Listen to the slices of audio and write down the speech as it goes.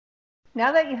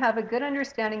Now that you have a good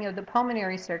understanding of the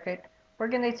pulmonary circuit, we're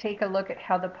going to take a look at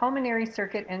how the pulmonary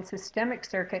circuit and systemic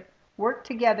circuit work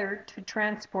together to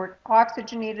transport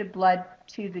oxygenated blood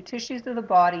to the tissues of the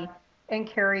body and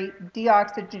carry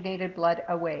deoxygenated blood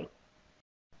away.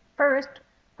 First,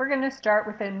 we're going to start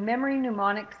with a memory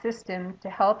mnemonic system to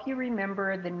help you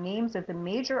remember the names of the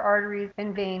major arteries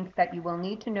and veins that you will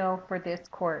need to know for this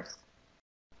course.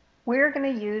 We're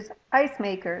going to use ice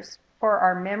makers for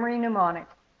our memory mnemonic,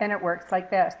 and it works like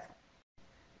this.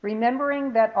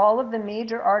 Remembering that all of the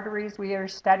major arteries we are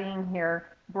studying here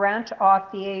branch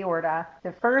off the aorta,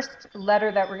 the first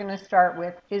letter that we're going to start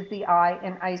with is the I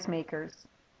in ice makers.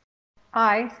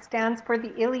 I stands for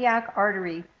the iliac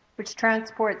artery, which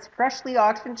transports freshly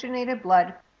oxygenated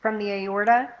blood from the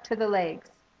aorta to the legs.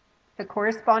 The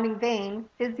corresponding vein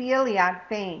is the iliac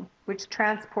vein, which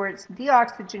transports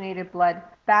deoxygenated blood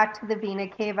back to the vena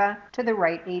cava to the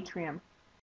right atrium.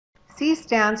 C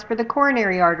stands for the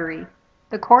coronary artery.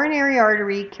 The coronary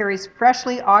artery carries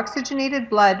freshly oxygenated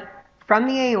blood from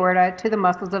the aorta to the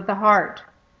muscles of the heart.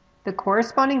 The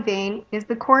corresponding vein is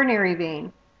the coronary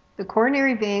vein. The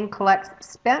coronary vein collects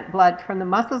spent blood from the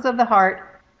muscles of the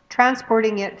heart,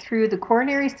 transporting it through the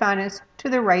coronary sinus to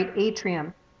the right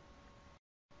atrium.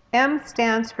 M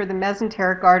stands for the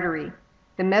mesenteric artery.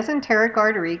 The mesenteric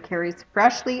artery carries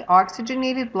freshly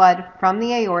oxygenated blood from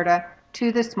the aorta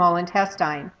to the small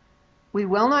intestine. We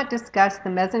will not discuss the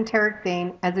mesenteric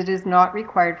vein as it is not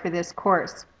required for this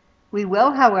course. We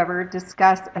will, however,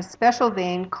 discuss a special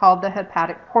vein called the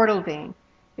hepatic portal vein.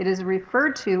 It is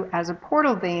referred to as a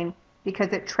portal vein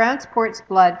because it transports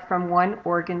blood from one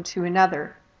organ to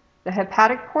another. The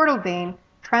hepatic portal vein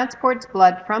transports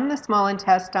blood from the small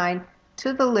intestine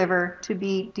to the liver to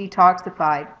be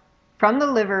detoxified. From the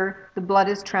liver, the blood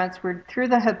is transferred through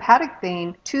the hepatic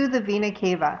vein to the vena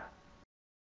cava.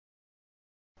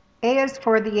 A is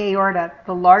for the aorta,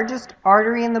 the largest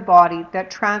artery in the body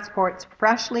that transports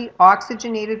freshly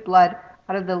oxygenated blood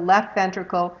out of the left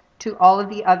ventricle to all of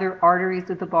the other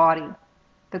arteries of the body.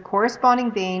 The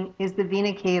corresponding vein is the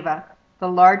vena cava, the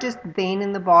largest vein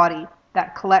in the body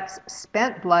that collects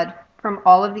spent blood from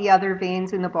all of the other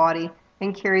veins in the body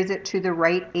and carries it to the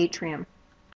right atrium.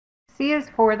 C is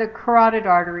for the carotid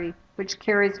artery, which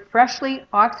carries freshly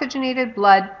oxygenated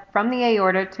blood from the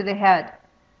aorta to the head.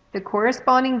 The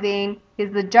corresponding vein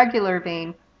is the jugular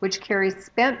vein, which carries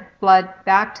spent blood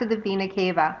back to the vena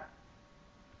cava.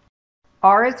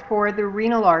 R is for the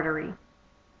renal artery.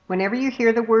 Whenever you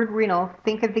hear the word renal,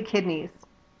 think of the kidneys.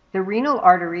 The renal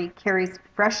artery carries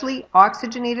freshly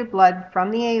oxygenated blood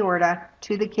from the aorta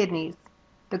to the kidneys.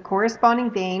 The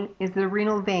corresponding vein is the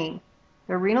renal vein.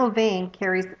 The renal vein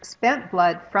carries spent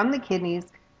blood from the kidneys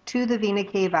to the vena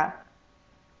cava.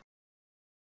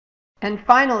 And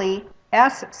finally,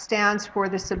 S stands for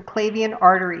the subclavian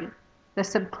artery. The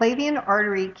subclavian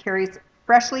artery carries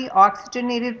freshly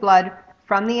oxygenated blood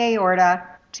from the aorta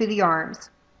to the arms.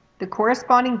 The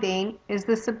corresponding vein is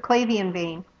the subclavian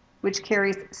vein, which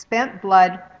carries spent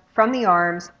blood from the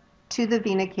arms to the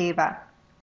vena cava.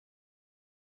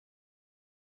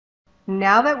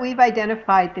 Now that we've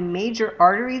identified the major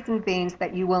arteries and veins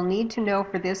that you will need to know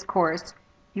for this course,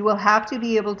 you will have to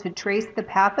be able to trace the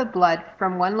path of blood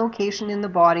from one location in the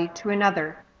body to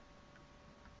another.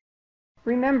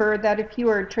 Remember that if you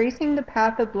are tracing the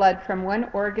path of blood from one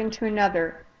organ to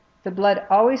another, the blood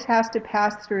always has to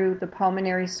pass through the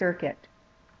pulmonary circuit.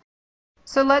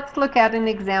 So let's look at an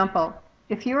example.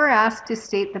 If you are asked to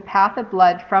state the path of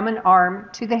blood from an arm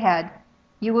to the head,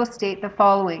 you will state the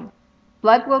following.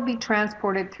 Blood will be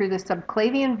transported through the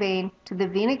subclavian vein to the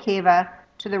vena cava,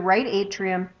 to the right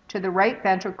atrium, to the right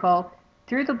ventricle,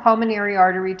 through the pulmonary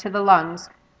artery to the lungs,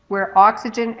 where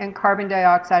oxygen and carbon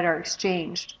dioxide are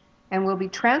exchanged, and will be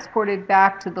transported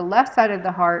back to the left side of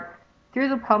the heart, through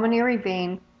the pulmonary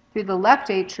vein, through the left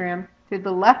atrium, through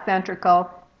the left ventricle,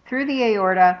 through the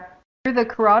aorta, through the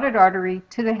carotid artery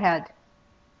to the head.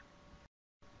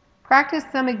 Practice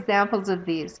some examples of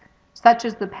these, such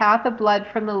as the path of blood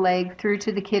from the leg through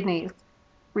to the kidneys.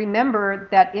 Remember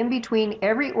that in between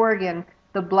every organ,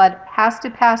 the blood has to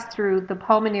pass through the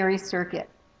pulmonary circuit.